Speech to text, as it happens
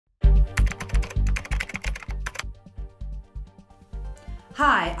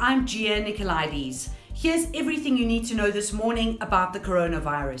Hi, I'm Gia Nicolaides. Here's everything you need to know this morning about the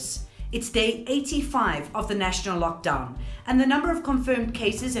coronavirus. It's day 85 of the national lockdown, and the number of confirmed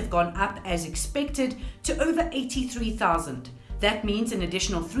cases have gone up as expected to over 83,000. That means an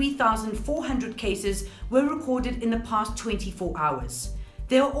additional 3,400 cases were recorded in the past 24 hours.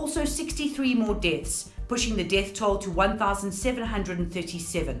 There are also 63 more deaths, pushing the death toll to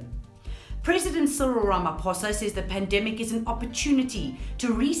 1,737. President Cyril Ramaphosa says the pandemic is an opportunity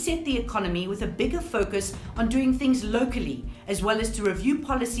to reset the economy with a bigger focus on doing things locally, as well as to review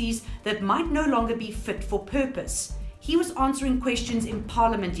policies that might no longer be fit for purpose. He was answering questions in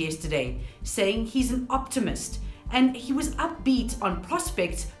Parliament yesterday, saying he's an optimist, and he was upbeat on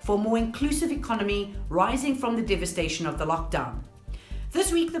prospects for a more inclusive economy rising from the devastation of the lockdown.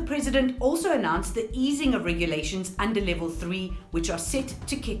 This week, the President also announced the easing of regulations under Level 3, which are set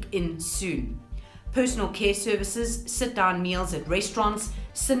to kick in soon. Personal care services, sit-down meals at restaurants,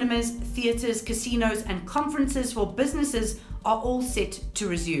 cinemas, theatres, casinos and conferences for businesses are all set to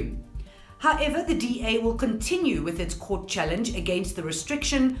resume. However, the DA will continue with its court challenge against the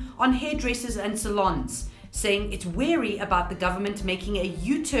restriction on hairdressers and salons, saying it's wary about the government making a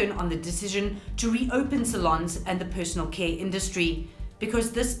U-turn on the decision to reopen salons and the personal care industry,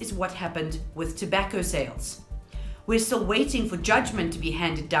 because this is what happened with tobacco sales. We're still waiting for judgment to be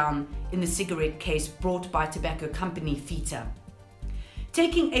handed down in the cigarette case brought by tobacco company Fita.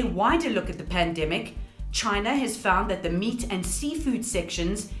 Taking a wider look at the pandemic, China has found that the meat and seafood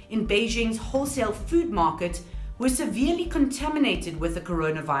sections in Beijing's wholesale food market were severely contaminated with the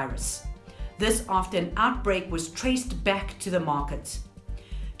coronavirus. This after an outbreak was traced back to the market.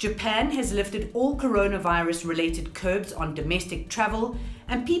 Japan has lifted all coronavirus-related curbs on domestic travel,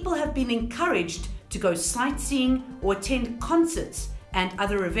 and people have been encouraged to go sightseeing or attend concerts and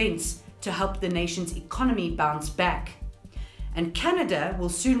other events to help the nation's economy bounce back. And Canada will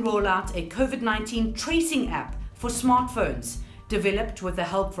soon roll out a COVID-19 tracing app for smartphones, developed with the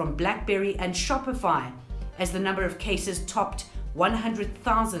help from BlackBerry and Shopify, as the number of cases topped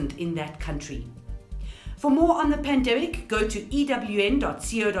 100,000 in that country. For more on the pandemic, go to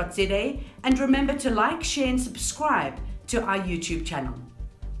ewn.co.za and remember to like, share and subscribe to our YouTube channel.